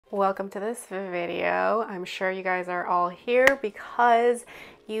Welcome to this video. I'm sure you guys are all here because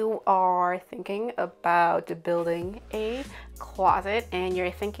you are thinking about building a closet and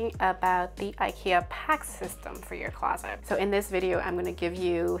you're thinking about the Ikea PAX system for your closet. So in this video, I'm going to give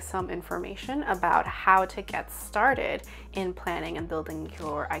you some information about how to get started in planning and building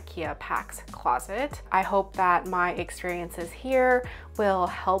your Ikea PAX closet. I hope that my experiences here will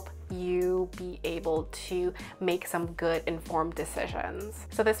help you be able to make some good informed decisions.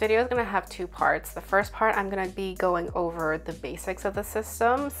 So this video is going to have two parts. The first part, I'm going to be going over the basics of the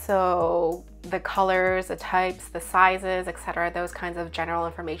system. So the colors, the types, the sizes, etc. Those kinds of general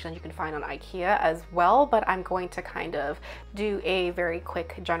information you can find on Ikea as well, but I'm going to kind of do a very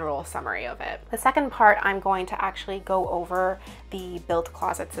quick general summary of it. The second part, I'm going to actually go over the built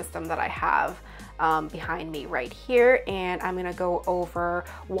closet system that I have behind me right here, and I'm gonna go over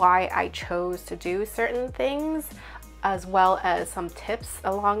why I chose to do certain things, as well as some tips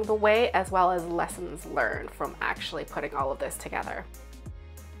along the way, as well as lessons learned from actually putting all of this together.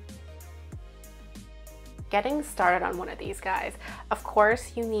 Getting started on one of these guys, of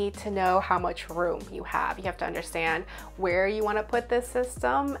course, you need to know how much room you have. You have to understand where you want to put this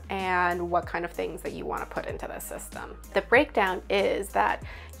system and what kind of things that you want to put into the system. The breakdown is that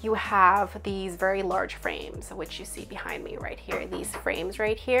you have these very large frames, which you see behind me right here, these frames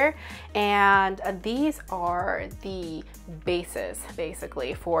right here. And these are the basis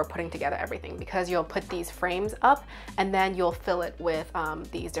basically for putting together everything, because you'll put these frames up and then you'll fill it with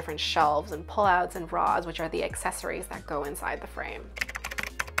these different shelves and pullouts and rods, which are the accessories that go inside the frame.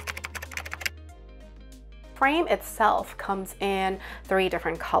 Frame itself comes in three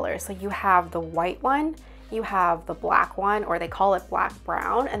different colors. So you have the white one, you have the black one, or they call it black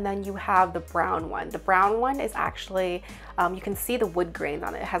brown, and then you have the brown one. The brown one is actually, you can see the wood grains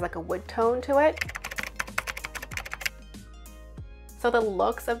on it. It has like a wood tone to it. So the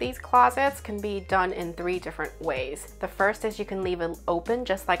looks of these closets can be done in three different ways. The first is you can leave it open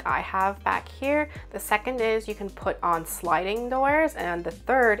just like I have back here. The second is you can put on sliding doors, and the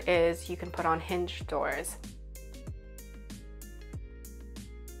third is you can put on hinge doors.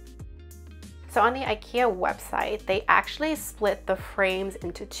 So on the Ikea website, they actually split the frames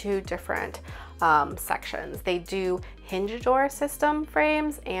into two different sections. They do hinge door system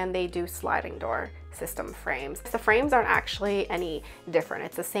frames and they do sliding door system frames. The frames aren't actually any different.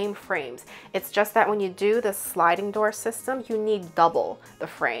 It's the same frames. It's just that when you do the sliding door system, you need double the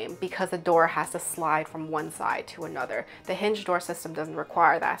frame because the door has to slide from one side to another. The hinge door system doesn't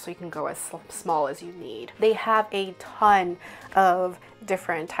require that, so you can go as small as you need. They have a ton of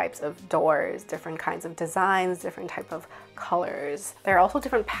different types of doors, different kinds of designs, different type of colors. There are also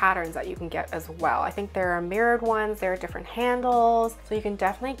different patterns that you can get as well. I think there are mirrored ones, there are different handles, so you can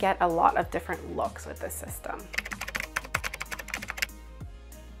definitely get a lot of different looks with this system.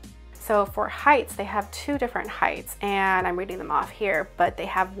 So for heights, they have two different heights, and I'm reading them off here, but they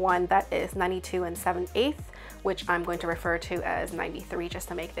have one that is 92 and 7/8, which I'm going to refer to as 93 just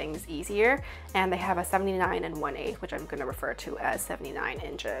to make things easier. And they have a 79 and 1/8, which I'm going to refer to as 79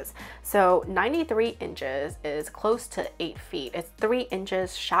 inches. So 93 inches is close to 8 feet. It's 3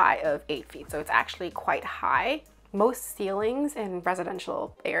 inches shy of 8 feet. So it's actually quite high. Most ceilings in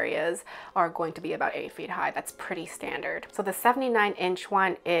residential areas are going to be about 8 feet high. That's pretty standard. So the 79-inch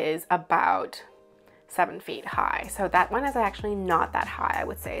one is about 7 feet high. So that one is actually not that high. I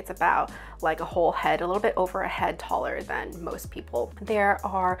would say it's about like a whole head, a little bit over a head taller than most people. There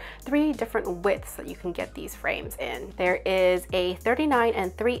are three different widths that you can get these frames in. There is a 39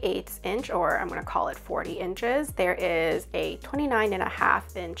 and 3/8 inch, or I'm going to call it 40 inches. There is a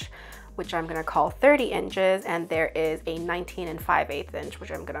 29.5 inch, which I'm going to call 30 inches, and there is a 19 and 5/8 inch, which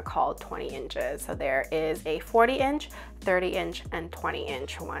I'm going to call 20 inches. So there is a 40 inch, 30 inch, and 20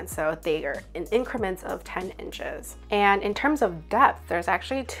 inch one. So they are in increments of 10 inches. And in terms of depth, there's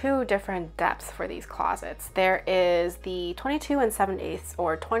actually two different depths for these closets. There is the 22 and 7/8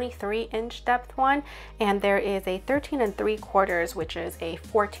 or 23 inch depth one, and there is a 13 and 3/4, which is a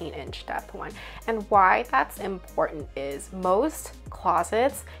 14 inch depth one. And why that's important is most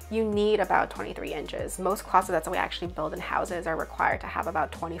closets, you need about 23 inches. Most closets that we actually build in houses are required to have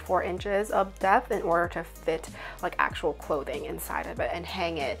about 24 inches of depth in order to fit like actual clothing inside of it and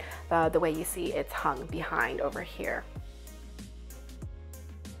hang it the way you see it's hung behind over here.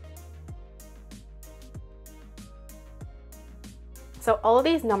 So all of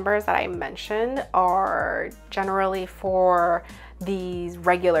these numbers that I mentioned are generally for these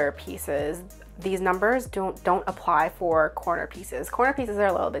regular pieces. These numbers don't apply for corner pieces. Corner pieces are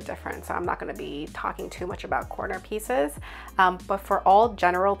a little bit different, so I'm not going to be talking too much about corner pieces. But for all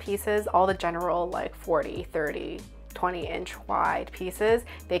general pieces, all the general like 40, 30, 20-inch wide pieces.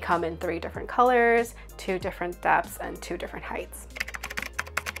 They come in 3 different colors, 2 different depths, and 2 different heights.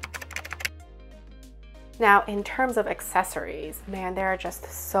 Now, in terms of accessories, man, there are just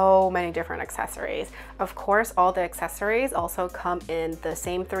so many different accessories. Of course, all the accessories also come in the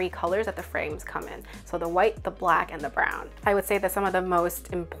same 3 colors that the frames come in. So the white, the black, and the brown. I would say that some of the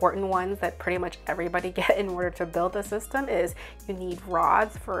most important ones that pretty much everybody get in order to build the system is you need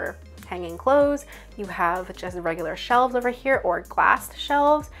rods for hanging clothes, you have just regular shelves over here or glass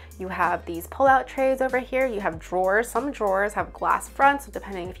shelves, you have these pull-out trays over here, you have drawers. Some drawers have glass fronts, so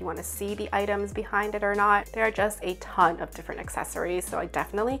depending if you want to see the items behind it or not. There are just a ton of different accessories, so I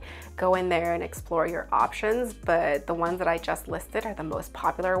definitely go in there and explore your options, but the ones that I just listed are the most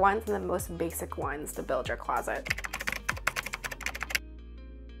popular ones and the most basic ones to build your closet.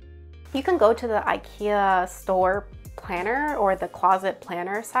 You can go to the Ikea store planner or the closet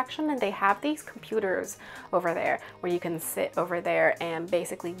planner section, and they have these computers over there where you can sit over there and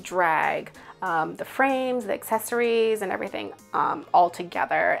basically drag the frames, the accessories, and everything all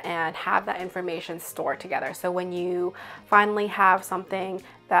together and have that information stored together. So when you finally have something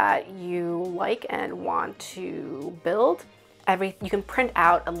that you like and want to build, you can print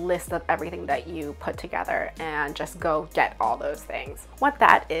out a list of everything that you put together and just go get all those things. What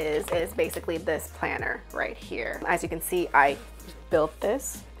that is basically this planner right here. As you can see, I built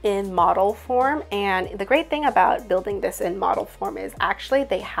this in model form, and the great thing about building this in model form is actually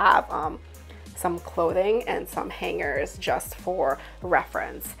they have some clothing and some hangers just for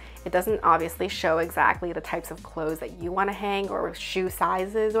reference. It doesn't obviously show exactly the types of clothes that you want to hang or shoe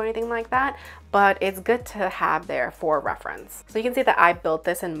sizes or anything like that, but it's good to have there for reference. So you can see that I built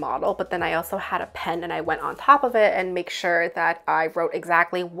this in model, but then I also had a pen and I went on top of it and make sure that I wrote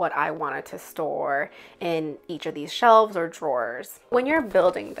exactly what I wanted to store in each of these shelves or drawers. When you're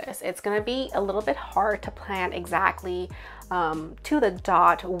building this, it's going to be a little bit hard to plan exactly to the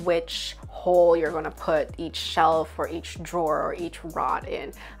dot which hole you're going to put each shelf or each drawer or each rod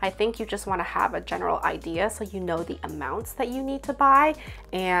in. I think you just want to have a general idea so you know the amounts that you need to buy,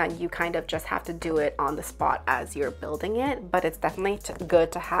 and you kind of just have to do it on the spot as you're building it. But it's definitely good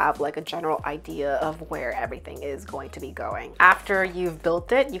to have like a general idea of where everything is going to be going. After you've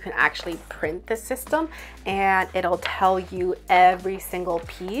built it, you can actually print the system and it'll tell you every single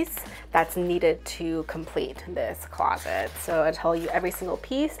piece that's needed to complete this closet. So it'll tell you every single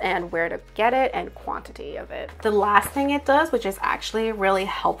piece and where to get it and quantity of it. The last thing it does, which is actually really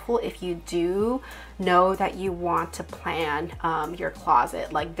helpful if you do know that you want to plan your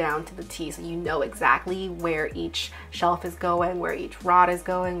closet like down to the T, so you know exactly where each shelf is going, where each rod is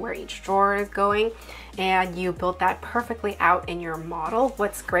going, where each drawer is going, and you built that perfectly out in your model.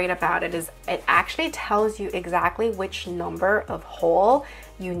 What's great about it is it actually tells you exactly which number of hole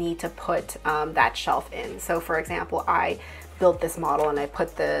you need to put that shelf in. So for example, I built this model and I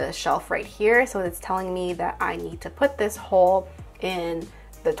put the shelf right here, so it's telling me that I need to put this hole in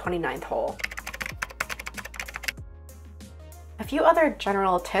the 29th hole. A few other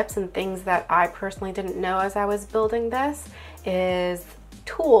general tips and things that I personally didn't know as I was building this is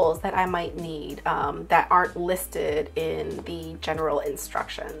tools that I might need that aren't listed in the general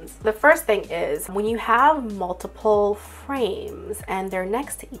instructions. The first thing is when you have multiple frames and they're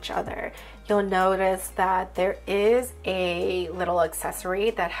next to each other, you'll notice that there is a little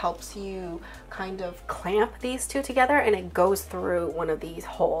accessory that helps you kind of clamp these two together, and it goes through one of these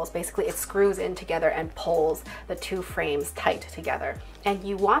holes. Basically, it screws in together and pulls the two frames tight together. And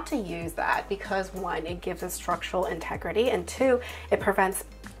you want to use that because 1, it gives it structural integrity, and 2, it prevents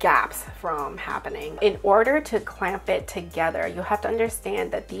gaps from happening. In order to clamp it together, you have to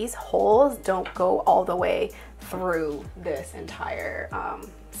understand that these holes don't go all the way through this entire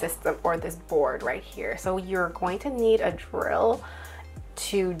system or this board right here. So you're going to need a drill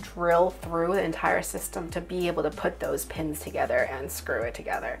to drill through the entire system to be able to put those pins together and screw it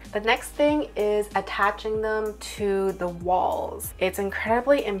together. The next thing is attaching them to the walls. It's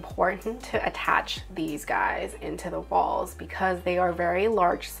incredibly important to attach these guys into the walls because they are very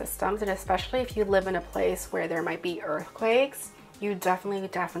large systems, and especially if you live in a place where there might be earthquakes, you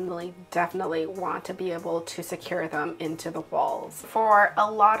definitely want to be able to secure them into the walls. For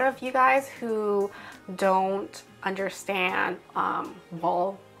a lot of you guys who don't understand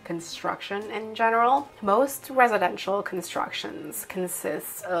wall construction in general, most residential constructions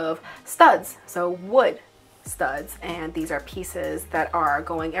consist of studs, so wood studs, and these are pieces that are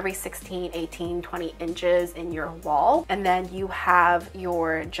going every 16, 18, 20 inches in your wall, and then you have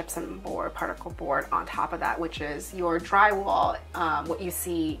your gypsum board, particle board on top of that, which is your drywall. What you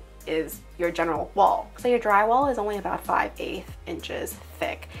see is your general wall. So your drywall is only about 5/8 inches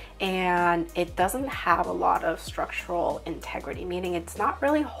thick, and it doesn't have a lot of structural integrity, meaning it's not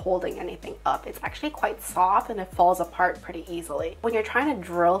really holding anything up. It's actually quite soft and it falls apart pretty easily. When you're trying to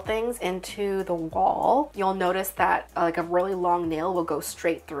drill things into the wall, you'll notice that like a really long nail will go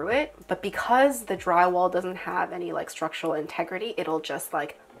straight through it, but because the drywall doesn't have any like structural integrity, it'll just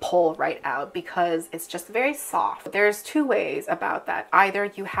like pull right out because it's just very soft. There's two ways about that.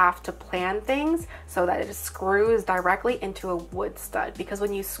 Either you have to plan things so that it screws directly into a wood stud, because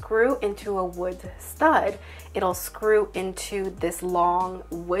when you screw into a wood stud, it'll screw into this long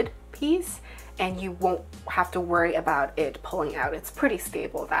wood piece and you won't have to worry about it pulling out. It's pretty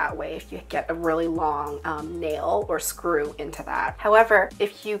stable that way if you get a really long nail or screw into that. However,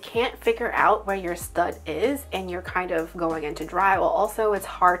 if you can't figure out where your stud is and you're kind of going into drywall, also it's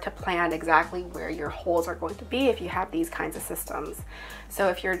hard to plan exactly where your holes are going to be if you have these kinds of systems. So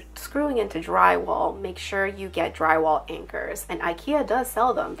if you're screwing into drywall, make sure you get drywall anchors, and IKEA does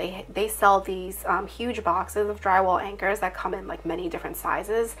sell them. They sell these huge boxes of drywall anchors that come in like many different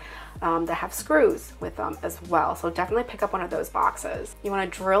sizes that have screws with them as well. So definitely pick up one of those boxes. You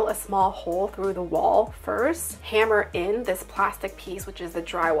want to drill a small hole through the wall first, hammer in this plastic piece, which is the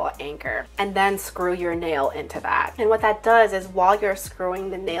drywall anchor, and then screw your nail into that. And what that does is while you're screwing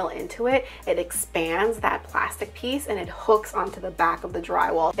the nail into it, it expands that plastic piece and it hooks onto the back of the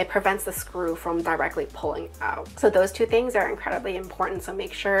drywall. It prevents the screw from directly pulling out. So those two things are incredibly important. So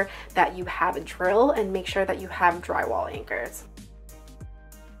make sure that you have a drill and make sure that you have drywall anchors.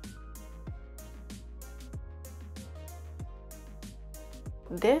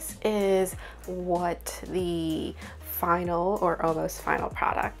 This is what the final or almost final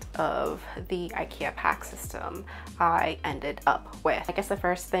product of the IKEA PAX system I ended up with. I guess the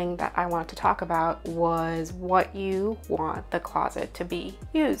first thing that I wanted to talk about was what you want the closet to be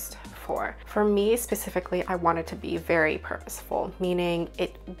used for. For me specifically, I wanted to be very purposeful, meaning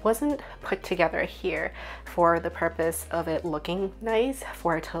it wasn't put together here for the purpose of it looking nice,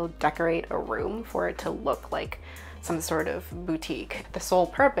 for it to decorate a room, for it to look like some sort of boutique. The sole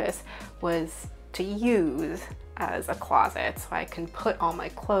purpose was to use as a closet so I can put all my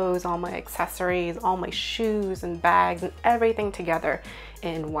clothes, all my accessories, all my shoes and bags and everything together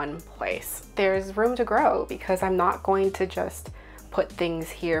in one place. There's room to grow because I'm not going to just put things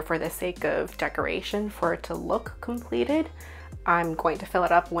here for the sake of decoration for it to look completed. I'm going to fill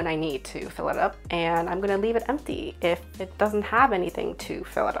it up when I need to fill it up, and I'm going to leave it empty if it doesn't have anything to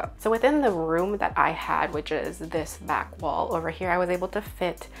fill it up. So within the room that I had, which is this back wall over here, I was able to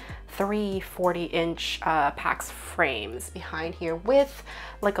fit 3 40-inch PAX frames behind here with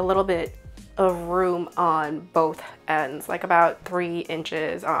like a little bit of room on both ends, like about 3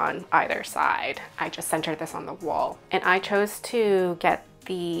 inches on either side. I just centered this on the wall, and I chose to get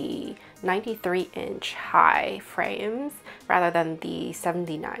the 93-inch high frames rather than the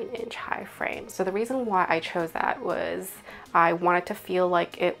 79-inch high frame. So the reason why I chose that was I wanted to feel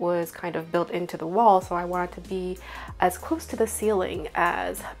like it was kind of built into the wall, so I wanted to be as close to the ceiling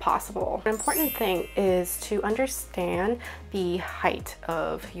as possible. An important thing is to understand the height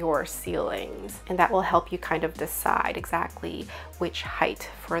of your ceilings, and that will help you kind of decide exactly which height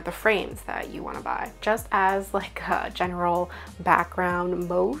for the frames that you want to buy. Just as like a general background,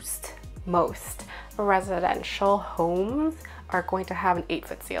 most residential homes are going to have an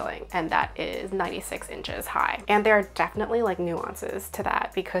 8-foot ceiling, and that is 96 inches high. And there are definitely like nuances to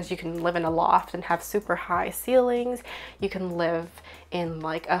that because you can live in a loft and have super high ceilings. You can live in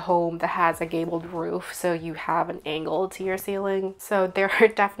like a home that has a gabled roof, so you have an angle to your ceiling. So there are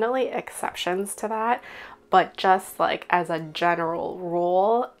definitely exceptions to that, but just like as a general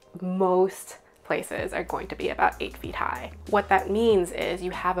rule, most places are going to be about 8 feet high. What that means is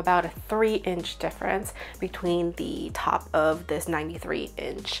you have about a 3-inch difference between the top of this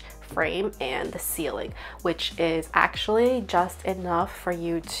 93-inch frame and the ceiling, which is actually just enough for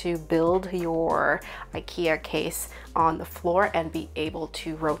you to build your IKEA case on the floor and be able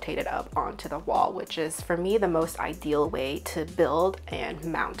to rotate it up onto the wall, which is for me the most ideal way to build and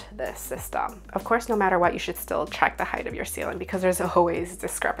mount this system. Of course, no matter what, you should still check the height of your ceiling because there's always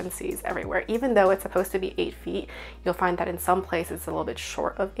discrepancies everywhere. Even though it's supposed to be 8 feet, you'll find that in some places it's a little bit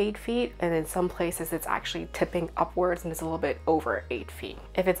short of 8 feet, and in some places it's actually tipping upwards and it's a little bit over 8 feet.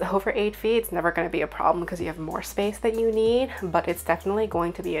 If it's over 8 feet, it's never going to be a problem because you have more space that you need, but it's definitely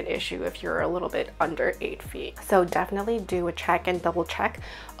going to be an issue if you're a little bit under 8 feet. So definitely do a check and double check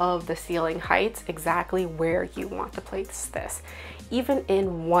of the ceiling heights, exactly where you want to place this. even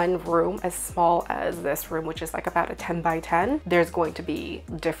in one room as small as this room, which is like about a 10 by 10, there's going to be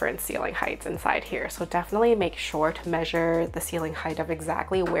different ceiling heights inside here. So definitely make sure to measure the ceiling height of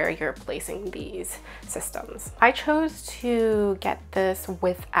exactly where you're placing these systems. I chose to get this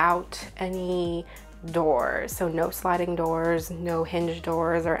without any doors, so no sliding doors, no hinge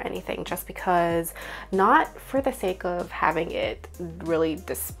doors or anything, just because, not for the sake of having it really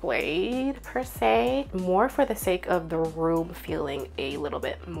displayed per se, more for the sake of the room feeling a little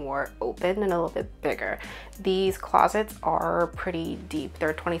bit more open and a little bit bigger. These closets are pretty deep.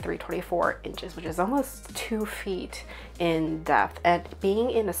 They're 23-24 inches, which is almost 2 feet in depth, and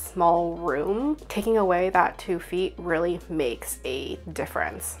being in a small room, taking away that 2 feet really makes a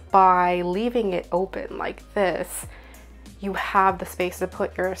difference. By leaving it open like this, you have the space to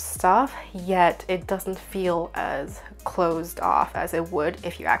put your stuff, yet it doesn't feel as closed off as it would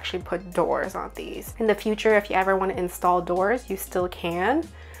if you actually put doors on these. In the future, if you ever want to install doors, you still can.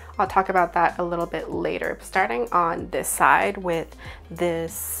 I'll talk about that a little bit later. Starting on this side with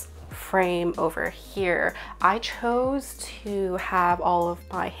this frame over here, I chose to have all of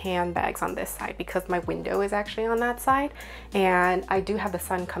my handbags on this side because my window is actually on that side, and I do have the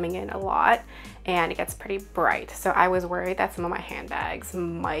sun coming in a lot and it gets pretty bright. So I was worried that some of my handbags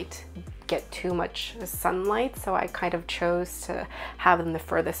might get too much sunlight, so I kind of chose to have them the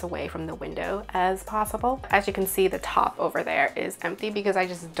furthest away from the window as possible. As you can see, the top over there is empty because I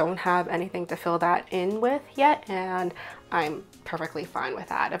just don't have anything to fill that in with yet, and I'm perfectly fine with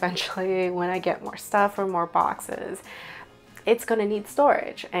that. Eventually, when I get more stuff or more boxes, it's gonna need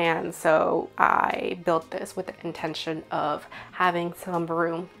storage, and so I built this with the intention of having some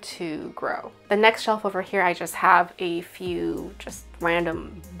room to grow. The next shelf over here, I just have a few just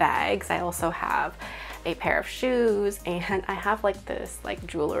random bags. I also have a pair of shoes, and I have like this like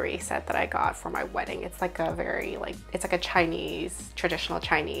jewelry set that I got for my wedding. It's like a very it's like a Chinese, traditional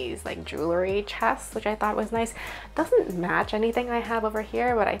Chinese like jewelry chest, which I thought was nice. Doesn't match anything I have over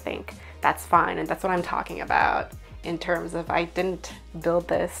here, but I think that's fine, and that's what I'm talking about. In terms of, I didn't build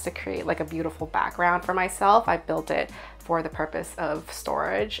this to create like a beautiful background for myself. I built it for the purpose of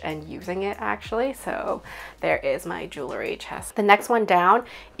storage and using it actually. So there is my jewelry chest. The next one down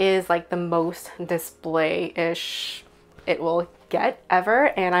is like the most display-ish it will get ever,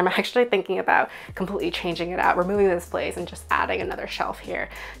 and I'm actually thinking about completely changing it out, removing the displays and just adding another shelf here,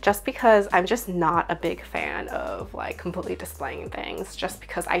 just because I'm just not a big fan of like completely displaying things, just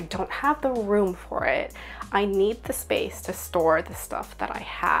because I don't have the room for it. I need the space to store the stuff that I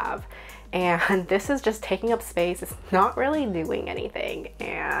have, and this is just taking up space. It's not really doing anything,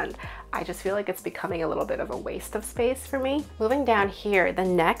 and I just feel like it's becoming a little bit of a waste of space for me. Moving down here, the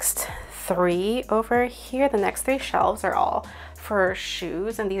next three over here, the next three shelves are all for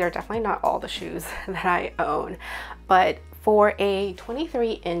shoes, and these are definitely not all the shoes that I own, but for a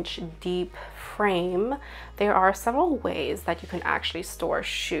 23-inch deep frame, there are several ways that you can actually store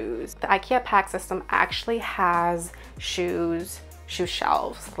shoes. The Ikea PAX system actually has shoe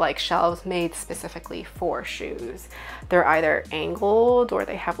shelves, like shelves made specifically for shoes. They're either angled or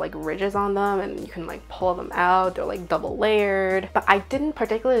they have like ridges on them and you can like pull them out. They're like double layered, but I didn't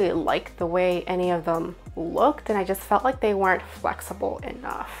particularly like the way any of them looked, and I just felt like they weren't flexible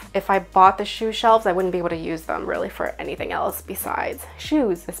enough. If I bought the shoe shelves, I wouldn't be able to use them really for anything else besides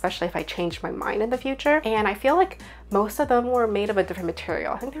shoes, especially if I changed my mind in the future. And I feel like most of them were made of a different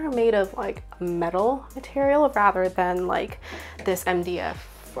material. I think they were made of like a metal material rather than like this MDF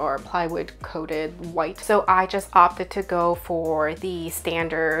or plywood coated white. So I just opted to go for the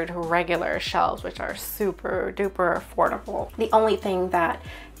standard regular shelves, which are super duper affordable. The only thing that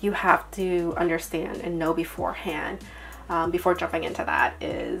you have to understand and know beforehand, before jumping into that,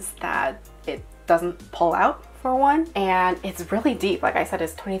 is that it doesn't pull out, for one, and it's really deep. Like I said,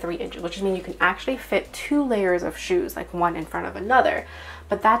 it's 23 inches, which means you can actually fit 2 layers of shoes, like one in front of another.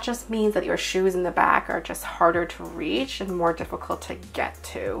 But that just means that your shoes in the back are just harder to reach and more difficult to get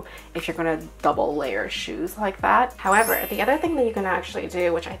to if you're gonna double layer shoes like that. However, the other thing that you can actually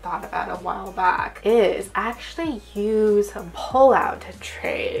do, which I thought about a while back, is actually use pull-out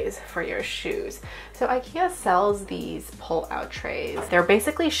trays for your shoes. So Ikea sells these pull-out trays. They're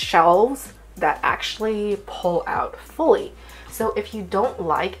basically shelves that actually pull out fully. So if you don't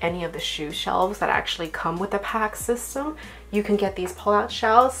like any of the shoe shelves that actually come with the PAX system, you can get these pull-out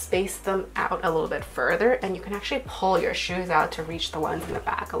shelves, space them out a little bit further, and you can actually pull your shoes out to reach the ones in the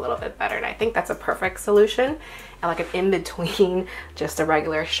back a little bit better. And I think that's a perfect solution, and like an in-between just a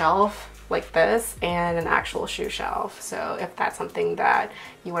regular shelf. like this and an actual shoe shelf. So if that's something that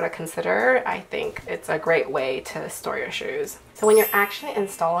you want to consider, I think it's a great way to store your shoes. So when you're actually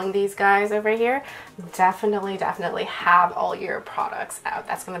installing these guys over here, definitely have all your products out.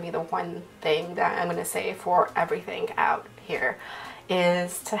 That's going to be the one thing that I'm going to say for everything out here,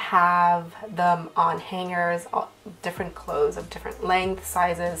 is to have them on hangers, different clothes of different lengths,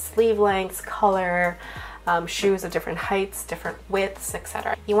 sizes, sleeve lengths, color, shoes of different heights, different widths,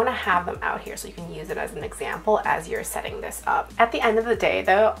 etc. You want to have them out here so you can use it as an example as you're setting this up. At the end of the day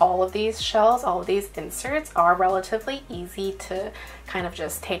though, all of these shells, all of these inserts are relatively easy to kind of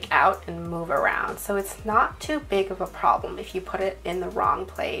just take out and move around. So it's not too big of a problem. If you put it in the wrong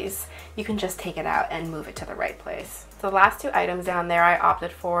place, you can just take it out and move it to the right place. So the last two items down there, I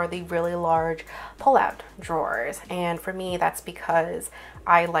opted for the really large pull-out drawers. And for me, that's because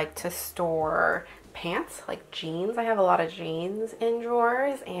I like to store pants, like jeans. I have a lot of jeans in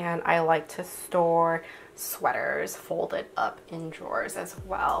drawers, and I like to store sweaters folded up in drawers as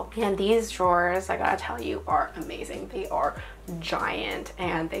well. And these drawers, I gotta tell you, are amazing. They are giant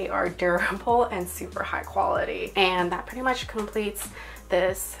and they are durable and super high quality. And that pretty much completes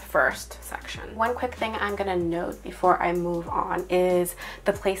this first section. One quick thing I'm gonna note before I move on is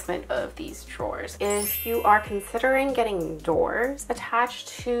the placement of these drawers. If you are considering getting doors attached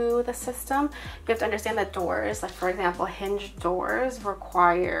to the system, you have to understand that doors, like for example, hinge doors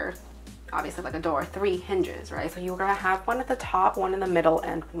require, obviously like a door, 3 hinges, right? So you're gonna have one at the top, one in the middle,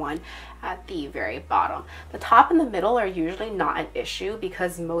 and one at the very bottom. The top and the middle are usually not an issue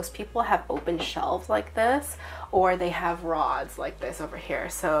because most people have open shelves like this, or they have rods like this over here.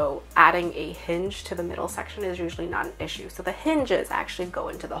 So adding a hinge to the middle section is usually not an issue. So the hinges actually go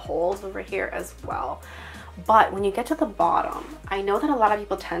into the holes over here as well. But when you get to the bottom, I know that a lot of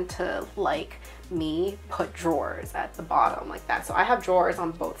people tend to, like me, put drawers at the bottom like that. So I have drawers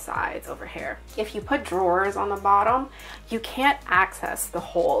on both sides over here. If you put drawers on the bottom, you can't access the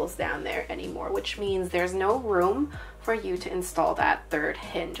holes down there anymore, which means there's no room for you to install that third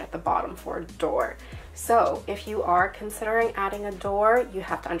hinge at the bottom for a door. So if you are considering adding a door, you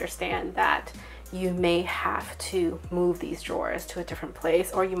have to understand that you may have to move these drawers to a different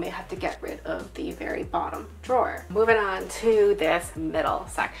place, or you may have to get rid of the very bottom drawer. Moving on to this middle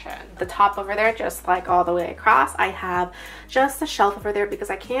section. The top over there, just like all the way across, I have just a shelf over there because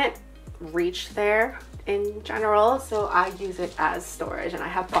I can't reach there in general, so I use it as storage, and I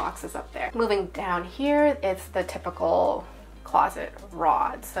have boxes up there. Moving down here, it's the typical closet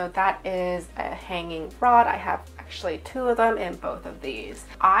rod. So that is a hanging rod. I have actually 2 of them in both of these.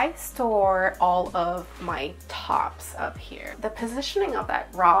 I store all of my tops up here. The positioning of that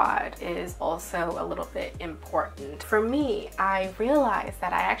rod is also a little bit important. For me, I realized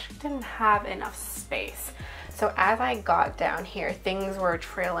that I actually didn't have enough space. So as I got down here, things were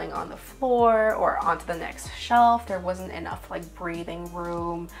trailing on the floor or onto the next shelf. There wasn't enough like breathing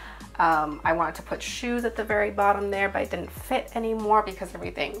room. I wanted to put shoes at the very bottom there, but it didn't fit anymore because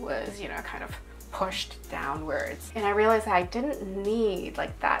everything was, you know, kind of pushed downwards. And I realized that I didn't need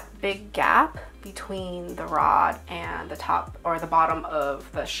like that big gap between the rod and the top or the bottom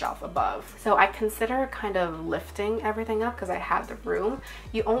of the shelf above. So I consider kind of lifting everything up because I had the room.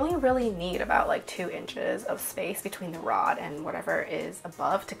 You only really need about like 2 inches of space between the rod and whatever is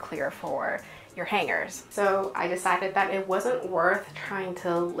above to clear for your hangers. So I decided that it wasn't worth trying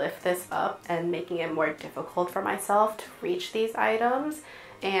to lift this up and making it more difficult for myself to reach these items,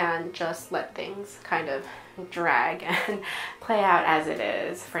 and just let things kind of drag and play out as it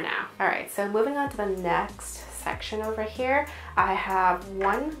is for now. All right, so moving on to the next section over here, I have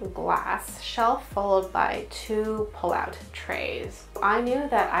 1 glass shelf followed by 2 pull-out trays. I knew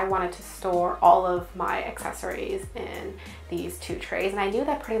that I wanted to store all of my accessories in these 2 trays, and I knew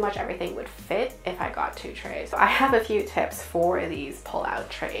that pretty much everything would fit if I got 2 trays. So I have a few tips for these pull-out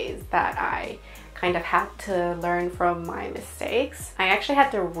trays that I kind of had to learn from my mistakes. I actually had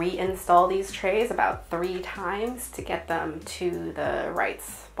to reinstall these trays about 3 times to get them to the right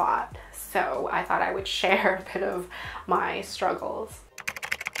spot. So I thought I would share a bit of my struggles.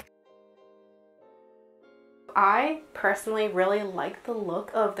 I personally really like the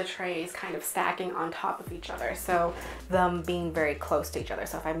look of the trays kind of stacking on top of each other, so them being very close to each other.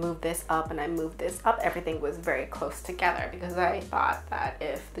 So if I move this up and I move this up, everything was very close together, because I thought that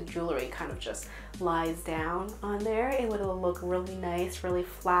if the jewelry kind of just lies down on there, it would look really nice, really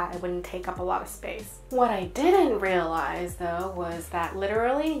flat. It wouldn't take up a lot of space. What I didn't realize though was that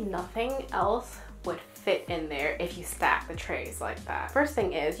literally nothing else would fit in there if you stack the trays like that. First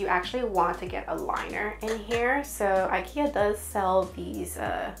thing is, you actually want to get a liner in here. So Ikea does sell these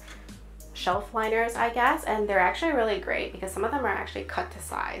shelf liners, I guess, and they're actually really great because some of them are actually cut to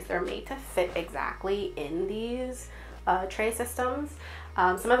size. They're made to fit exactly in these tray systems.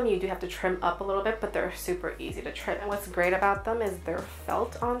 Some of them you do have to trim up a little bit, but they're super easy to trim. And what's great about them is they're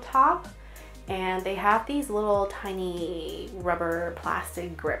felt on top, and they have these little tiny rubber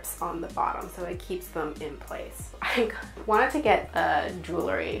plastic grips on the bottom, so it keeps them in place. I wanted to get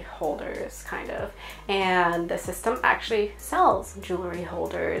jewelry holders, kind of, and the system actually sells jewelry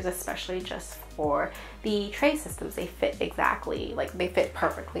holders, especially just for the tray systems. They fit exactly, like they fit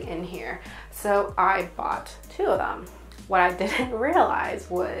perfectly in here. So I bought 2 of them. What I didn't realize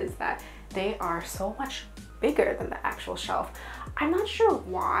was that they are so much bigger than the actual shelf. I'm not sure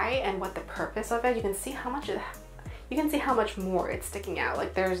why and what the purpose of it. You can see how much more it's sticking out.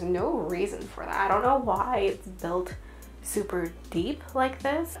 Like there's no reason for that. I don't know why it's built super deep like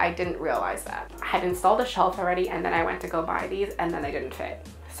this. I didn't realize that. I had installed a shelf already, and then I went to go buy these and then they didn't fit.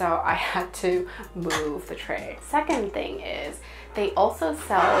 So I had to move the tray. Second thing is they also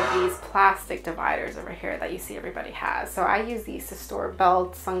sell these plastic dividers over here that you see everybody has. So I use these to store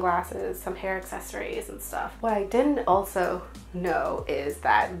belts, sunglasses, some hair accessories and stuff. What I didn't also know is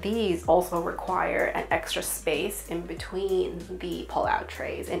that these also require an extra space in between the pull-out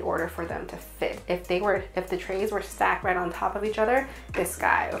trays in order for them to fit. If the trays were stacked right on top of each other, this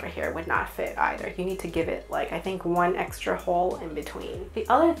guy over here would not fit either. You need to give it, like, I think 1 extra hole in between. The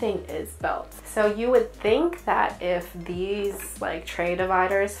other thing is belts. So you would think that if these like tray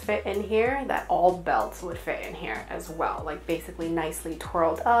dividers fit in here, that all belts would fit in here as well, like basically nicely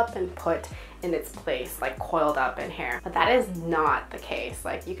twirled up and put in its place, like coiled up in here. But that is not the case.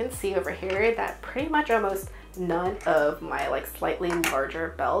 Like you can see over here that pretty much almost none of my like slightly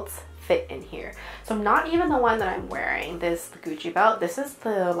larger belts fit in here. So not even the one that I'm wearing, this Gucci belt. This is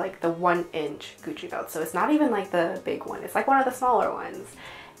the like the 1-inch Gucci belt. So it's not even like the big one. It's like one of the smaller ones.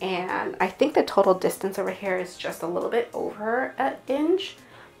 And I think the total distance over here is just a little bit over an inch,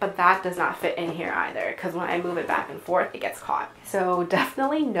 but that does not fit in here either, because when I move it back and forth, it gets caught. So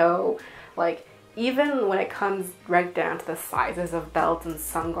definitely know, like, even when it comes right down to the sizes of belts and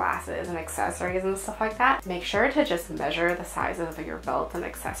sunglasses and accessories and stuff like that, make sure to just measure the sizes of your belts and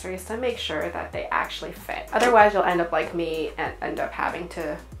accessories to make sure that they actually fit. Otherwise, you'll end up like me and end up having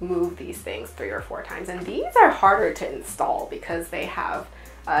to move these things 3 or 4 times. And these are harder to install because they have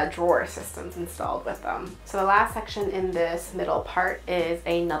drawer systems installed with them. So the last section in this middle part is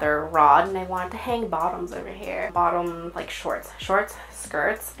another rod, and I wanted to hang bottoms over here. Bottom, like shorts,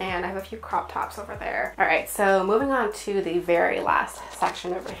 skirts, and I have a few crop tops over there. All right, so moving on to the very last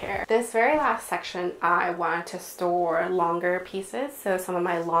section over here. This very last section, I wanted to store longer pieces, so some of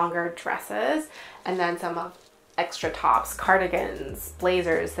my longer dresses, and then some of extra tops, cardigans,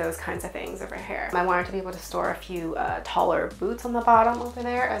 blazers, those kinds of things over here. I wanted to be able to store a few taller boots on the bottom over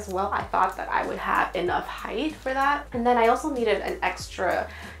there as well. I thought that I would have enough height for that. And then I also needed an extra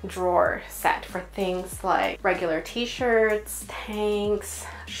drawer set for things like regular t-shirts, tanks,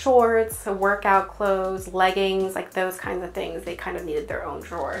 shorts, workout clothes, leggings, like those kinds of things. They kind of needed their own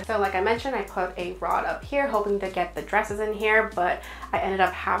drawer. So like I mentioned, I put a rod up here hoping to get the dresses in here, but I ended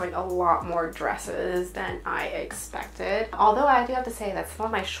up having a lot more dresses than I expected. Although I do have to say that some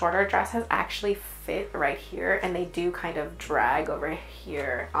of my shorter dresses actually fit right here, and they do kind of drag over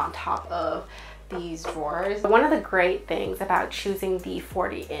here on top of these drawers. One of the great things about choosing the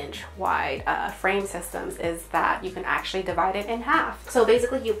 40-inch wide frame systems is that you can actually divide it in half. So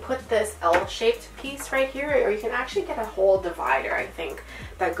basically you put this L-shaped piece right here, or you can actually get a whole divider, I think,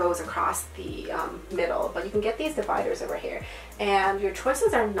 that goes across the middle, but you can get these dividers over here. And your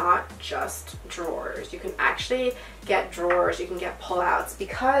choices are not just drawers. You can actually get drawers, you can get pullouts,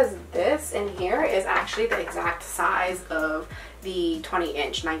 because this in here is actually the exact size of the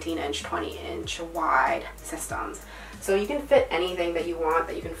 20-inch, 19-inch, 20-inch wide systems. So you can fit anything that you want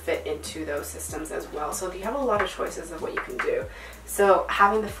that you can fit into those systems as well. So you have a lot of choices of what you can do. So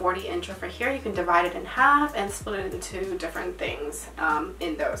having the 40-inch over here, you can divide it in half and split it into different things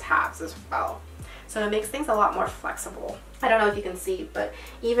in those halves as well. So it makes things a lot more flexible. I don't know if you can see, but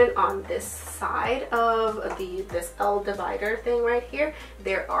even on this side of this L divider thing right here,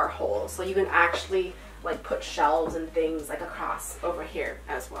 there are holes. So you can actually like put shelves and things like across over here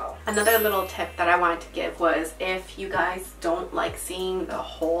as well. Another little tip that I wanted to give was, if you guys don't like seeing the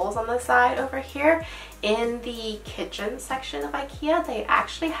holes on the side over here, in the kitchen section of Ikea, they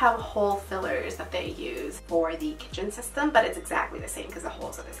actually have hole fillers that they use for the kitchen system, but it's exactly the same because the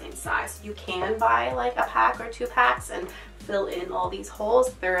holes are the same size. You can buy like a pack or 2 packs and fill in all these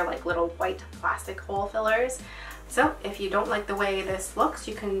holes. They're like little white plastic hole fillers. So if you don't like the way this looks,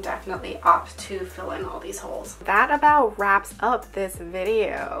 you can definitely opt to fill in all these holes. That about wraps up this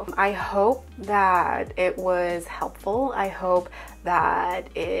video. I hope that it was helpful. I hope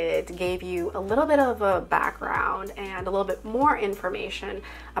that it gave you a little bit of a background and a little bit more information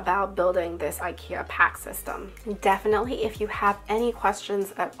about building this IKEA PAX system. Definitely, if you have any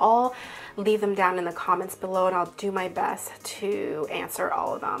questions at all, leave them down in the comments below and I'll do my best to answer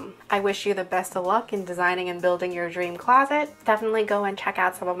all of them. I wish you the best of luck in designing and building your dream closet. Definitely go and check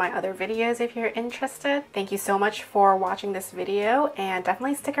out some of my other videos if you're interested. Thank you so much for watching this video and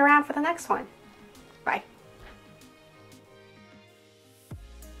definitely stick around for the next one.